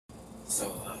So,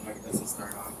 Mike, let's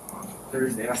start off.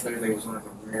 Thursday, last Thursday was one of the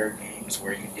rare games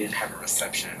where you didn't have a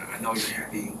reception. I know you're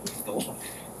happy with the.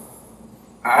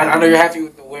 I know you're happy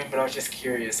with the win, but I was just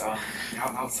curious.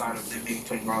 Outside of them maybe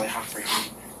putting Marley Humphrey on,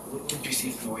 what did you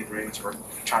see from the way the Ravens were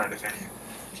trying to defend you?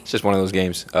 It's just one of those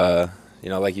games.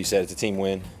 Like you said, it's a team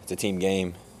win. It's a team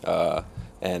game.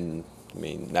 And I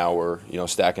mean, now we're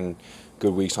stacking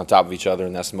good weeks on top of each other,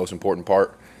 and that's the most important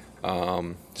part.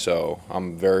 So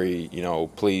I'm very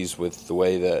pleased with the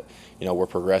way that we're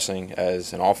progressing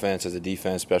as an offense, as a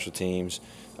defense, special teams,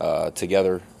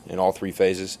 together in all three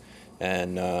phases.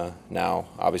 And now,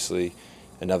 obviously,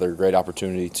 another great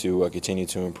opportunity to continue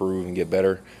to improve and get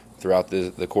better throughout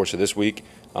the course of this week.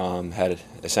 Had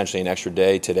essentially an extra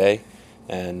day today,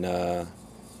 and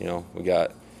we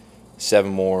got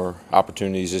 7 more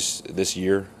opportunities this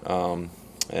year,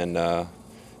 and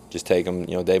just take them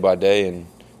day by day and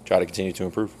try to continue to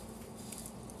improve.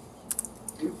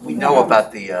 We know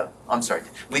about the. I'm sorry.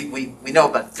 We know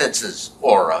about Fitz's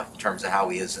aura in terms of how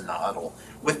he is in the huddle.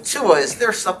 With Tua, is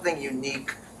there something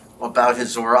unique about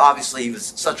his aura? Obviously, he was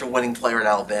such a winning player at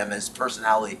Alabama. His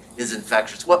personality is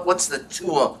infectious. What's the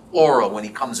Tua aura when he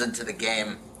comes into the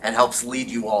game and helps lead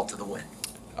you all to the win?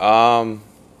 I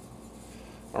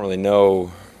don't really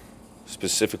know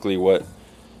specifically what.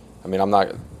 I mean, I'm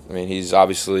not. I mean, he's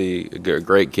obviously a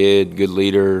great kid, good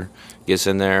leader, gets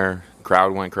in there,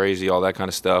 crowd went crazy, all that kind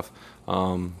of stuff.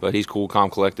 But he's cool, calm,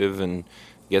 collective, and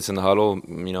gets in the huddle,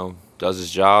 does his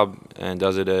job and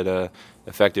does it at a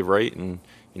effective rate. And,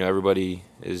 everybody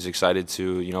is excited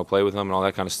to, play with him and all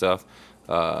that kind of stuff.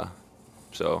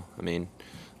 So, I mean,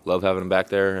 love having him back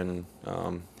there and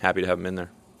happy to have him in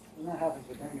there. When that happens,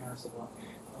 with any honest about,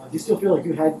 do you still feel like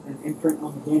you had an imprint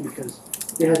on the game because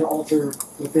they had to alter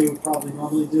what they would probably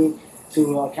normally do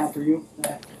to counter you?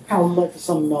 Kind of led to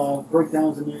some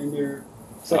breakdowns in their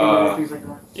secondary, things like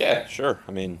that? Yeah, sure.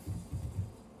 I mean,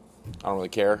 I don't really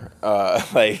care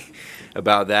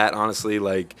about that, honestly.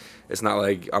 It's not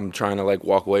like I'm trying to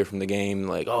walk away from the game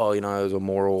it was a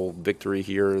moral victory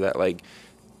here. That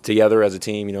together as a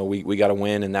team, we got to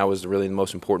win, and that was really the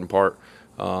most important part.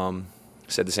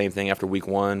 Said the same thing after week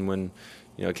 1 when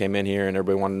came in here and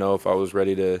everybody wanted to know if I was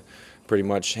ready to pretty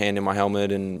much hand in my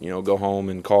helmet and go home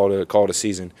and call it a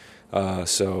season.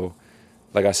 So,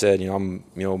 like I said, I'm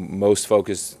most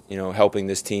focused helping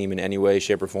this team in any way,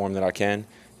 shape, or form that I can,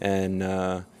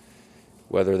 and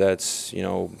whether that's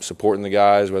supporting the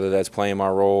guys, whether that's playing my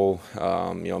role,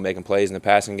 making plays in the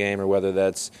passing game, or whether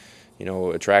that's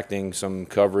attracting some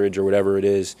coverage or whatever it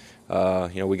is.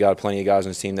 We got plenty of guys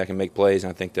on this team that can make plays, and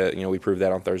I think that we proved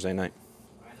that on Thursday night.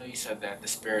 I know you said that the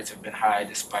spirits have been high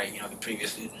despite the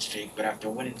previous losing streak, but after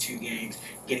winning 2 games,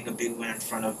 getting a big win in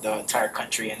front of the entire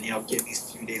country, and getting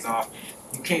these few days off,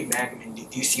 you came back. I mean,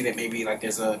 do you see that maybe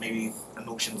there's maybe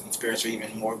emotions and spirits are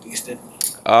even more boosted?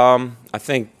 I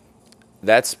think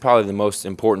that's probably the most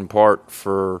important part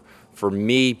for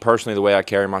me personally, the way I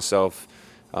carry myself.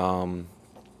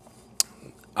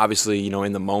 Obviously,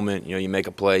 in the moment, you make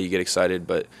a play, you get excited,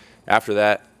 but after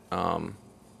that, I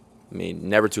mean,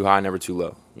 never too high, never too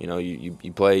low.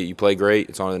 You play great,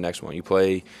 it's on to the next one. You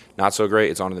play not so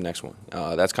great, it's on to the next one.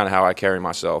 That's kind of how I carry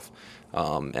myself,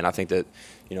 and I think that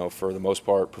for the most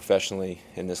part, professionally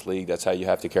in this league, that's how you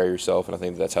have to carry yourself, and I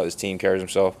think that's how this team carries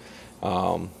himself.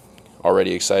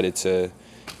 Already excited to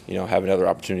have another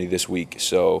opportunity this week.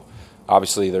 So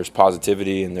obviously, there's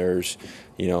positivity and there's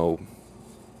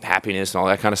happiness and all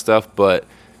that kind of stuff, but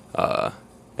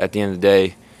at the end of the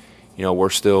day, we're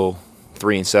still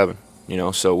 3-7.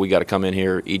 So we got to come in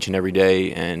here each and every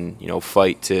day and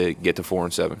fight to get to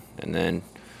 4-7, and then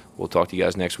we'll talk to you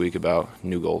guys next week about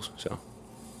new goals. So,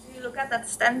 do you look at the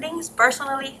standings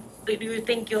personally? Do you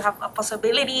think you have a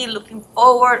possibility looking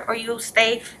forward, or you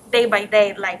stay day by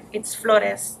day like it's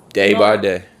Flores? Day by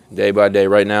day.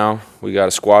 Right now, we got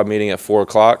a squad meeting at 4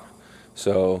 o'clock,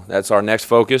 so that's our next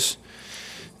focus.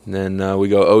 And then we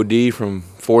go OD from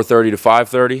 4:30 to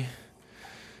 5:30.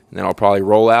 And then I'll probably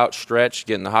roll out, stretch,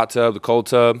 get in the hot tub, the cold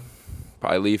tub.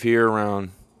 Probably leave here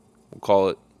around, we'll call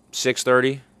it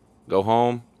 6:30. Go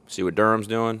home, see what Durham's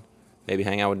doing. Maybe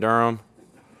hang out with Durham.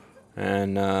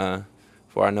 And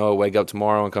before I know it, wake up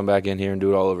tomorrow and come back in here and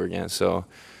do it all over again. So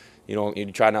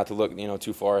you try not to look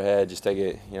too far ahead. Just take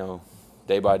it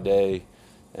day by day,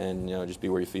 and just be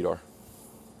where your feet are.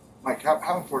 Mike,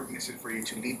 how important is it for you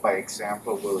to lead by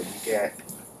example? Will you get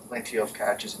plenty of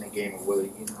catches in a game, or will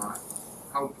you not?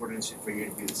 How important is it for you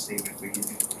to do the same and for you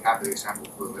to have the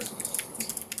example for the rest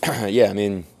of us? Yeah, I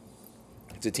mean,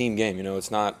 it's a team game.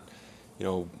 It's not,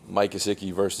 Mike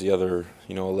Gesicki versus the other,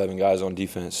 11 guys on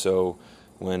defense. So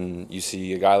when you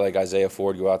see a guy like Isaiah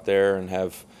Ford go out there and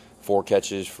have 4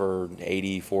 catches for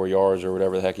 84 yards or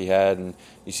whatever the heck he had, and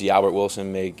you see Albert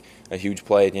Wilson make a huge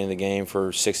play at the end of the game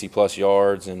for 60-plus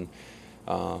yards, and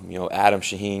Adam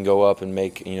Shaheen go up and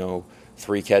make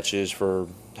 3 catches for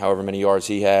however many yards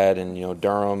he had, and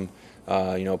Durham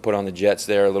put on the Jets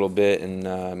there a little bit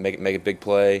and make a big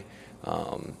play.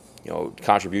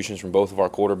 Contributions from both of our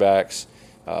quarterbacks.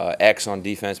 X on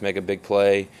defense make a big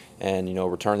play and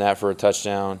return that for a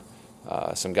touchdown.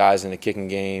 Some guys in the kicking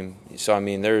game. So I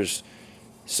mean, there's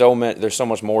so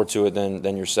much more to it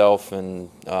than yourself, and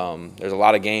there's a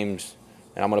lot of games,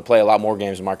 and I'm going to play a lot more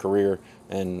games in my career,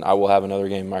 and I will have another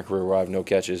game in my career where I have no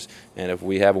catches, and if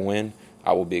we have a win,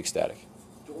 I will be ecstatic.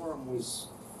 Durham was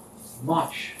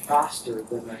much faster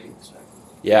than I expected.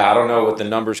 Yeah, I don't know what the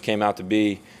numbers came out to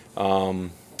be,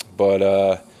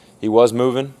 but he was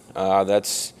moving.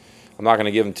 I'm not going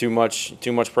to give him too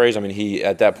much praise. I mean, he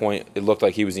at that point it looked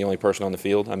like he was the only person on the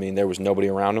field. I mean, there was nobody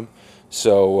around him.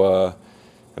 So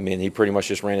I mean, he pretty much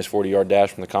just ran his 40-yard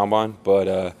dash from the combine.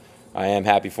 But I am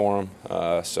happy for him.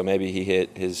 So maybe he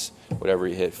hit his whatever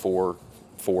he hit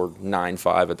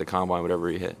 4.95 at the combine, whatever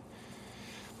he hit.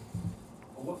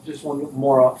 Just one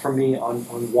more from me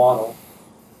on Waddle.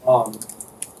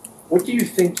 What do you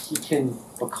think he can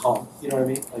become? You know what I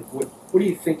mean? Like, what do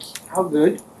you think? How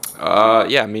good?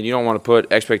 Yeah, I mean, you don't want to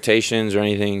put expectations or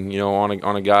anything,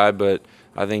 on a guy, but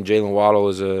I think Jalen Waddle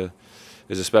is a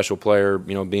special player,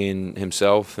 being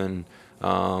himself, and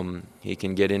he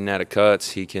can get in and out of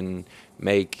cuts. He can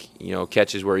make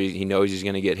catches where he knows he's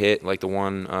going to get hit, like the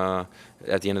one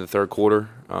at the end of the third quarter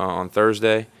on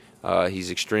Thursday.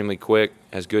 He's extremely quick,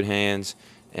 has good hands,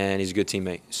 and he's a good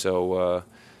teammate. So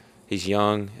he's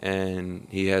young and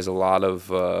he has a lot of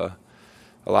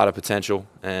potential,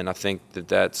 and I think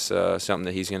that's something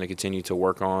that he's going to continue to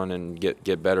work on and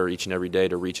get better each and every day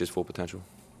to reach his full potential.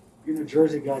 You're a New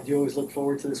Jersey guy. Do you always look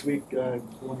forward to this week going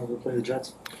over to play the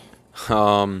Jets?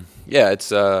 Yeah,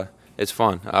 it's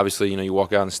fun. Obviously, you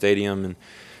walk out in the stadium and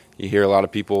you hear a lot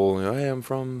of people, hey, I'm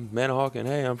from Manahawkin,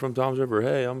 hey, I'm from Toms River,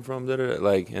 hey, I'm from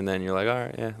da-da-da, and then you're like, all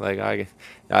right,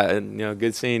 yeah,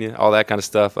 good seeing you, all that kind of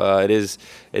stuff. It is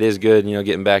good,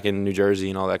 getting back in New Jersey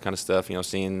and all that kind of stuff,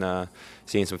 seeing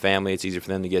some family. It's easier for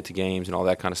them to get to games and all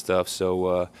that kind of stuff.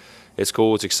 So it's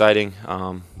cool, it's exciting.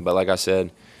 But like I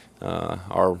said,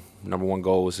 our number one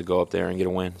goal was to go up there and get a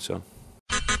win. So.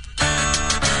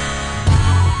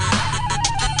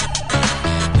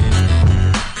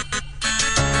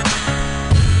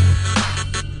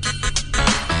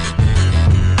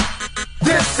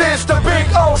 This is the Big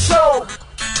O Show.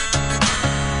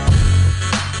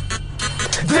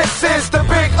 This is the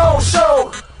Big O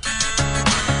Show.